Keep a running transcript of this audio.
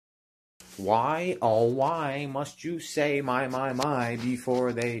Why, oh why must you say my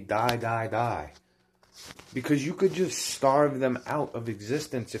before they die? Because you could just starve them out of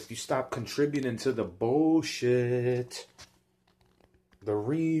existence if you stop contributing to the bullshit. The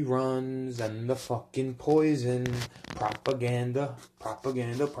reruns and the fucking poison. Propaganda.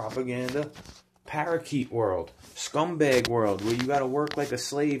 Parakeet world. Scumbag world where you gotta work like a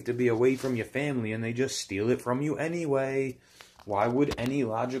slave to be away from your family and they just steal it from you anyway. Why would any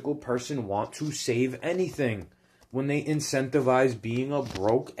logical person want to save anything when they incentivize being a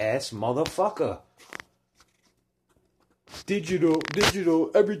broke-ass motherfucker? Digital,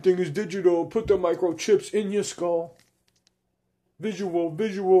 everything is digital. Put the microchips in your skull. Visual,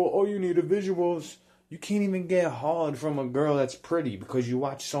 all you need are visuals. You can't even get hard from a girl that's pretty because you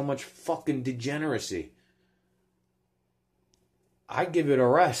watch so much fucking degeneracy. I give it a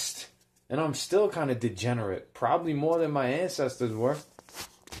rest. And I'm still kind of degenerate. Probably more than my ancestors were.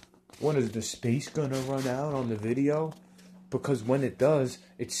 When is the space gonna run out on the video? Because when it does,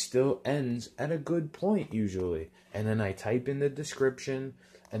 it still ends at a good point usually. And then I type in the description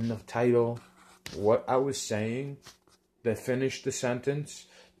and the title, what I was saying, that finished the sentence,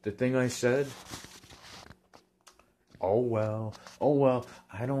 the thing I said. Oh well,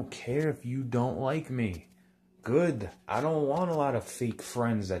 I don't care if you don't like me. Good. I don't want a lot of fake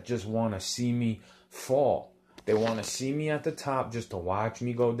friends that just want to see me fall. They want to see me at the top just to watch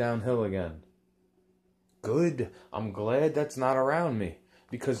me go downhill again. Good. I'm glad that's not around me.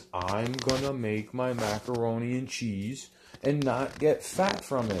 Because I'm gonna make my macaroni and cheese and not get fat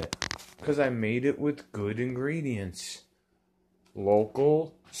from it. Because I made it with good ingredients.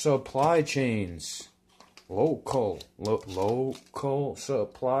 Local supply chains. Local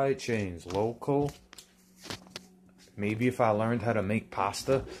supply chains. Local. Maybe if I learned how to make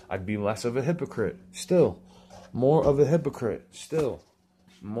pasta, I'd be less of a hypocrite. Still, more of a hypocrite.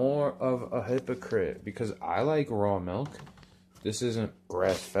 Because I like raw milk. This isn't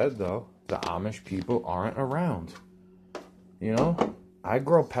grass-fed, though. The Amish people aren't around. You know? I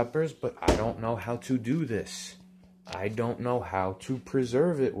grow peppers, but I don't know how to do this. I don't know how to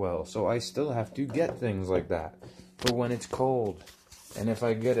preserve it well. So I still have to get things like that for when it's cold. And if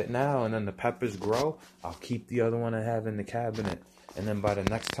I get it now and then the peppers grow, I'll keep the other one I have in the cabinet. And then by the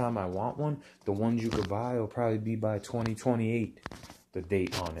next time I want one, the ones you could buy will probably be by 2028. The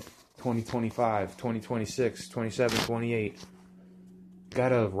date on it. 2025, 2026, 27, 28.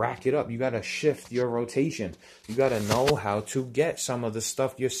 Gotta rack it up. You gotta shift your rotation. You gotta know how to get some of the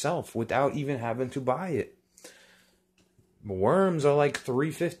stuff yourself without even having to buy it. Worms are like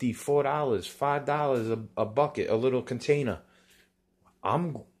 $3.50, $4, $5 a bucket, a little container.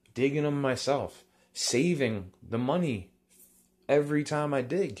 I'm digging them myself, saving the money every time I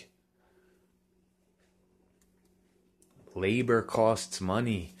dig. Labor costs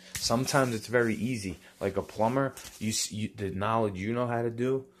money. Sometimes it's very easy. Like a plumber, the knowledge you know how to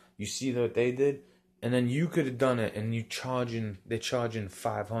do, you see what they did, and then you could have done it, and they're charging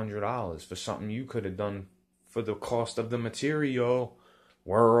 $500 for something you could have done for the cost of the material.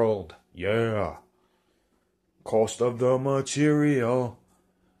 World, yeah. Cost of the material.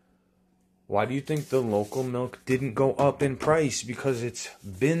 Why do you think the local milk didn't go up in price? Because it's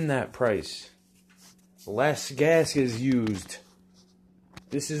been that price. Less gas is used.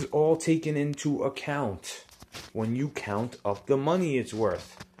 This is all taken into account when you count up the money it's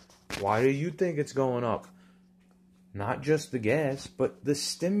worth. Why do you think it's going up? Not just the gas, but the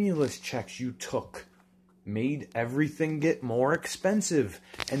stimulus checks you took made everything get more expensive.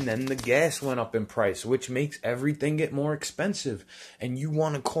 And then the gas went up in price, which makes everything get more expensive. And you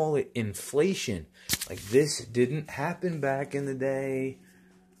want to call it inflation. Like, this didn't happen back in the day.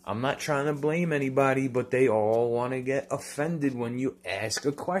 I'm not trying to blame anybody, but they all want to get offended when you ask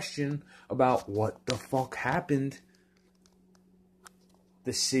a question about what the fuck happened.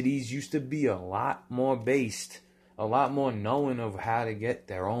 The cities used to be a lot more based, a lot more knowing of how to get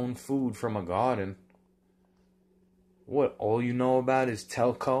their own food from a garden. What, all you know about is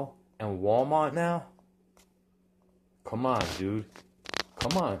Telco and Walmart now? Come on, dude.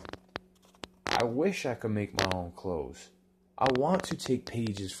 Come on. I wish I could make my own clothes. I want to take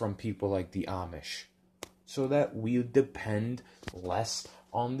pages from people like the Amish so that we depend less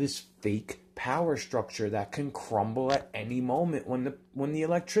on this fake power structure that can crumble at any moment when the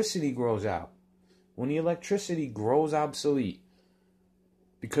electricity grows out. When the electricity grows obsolete.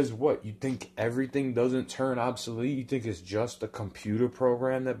 Because what? You think everything doesn't turn obsolete? You think it's just a computer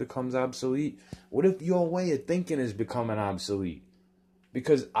program that becomes obsolete? What if your way of thinking is becoming obsolete?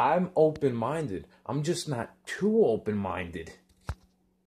 Because I'm open-minded. I'm just not too open-minded.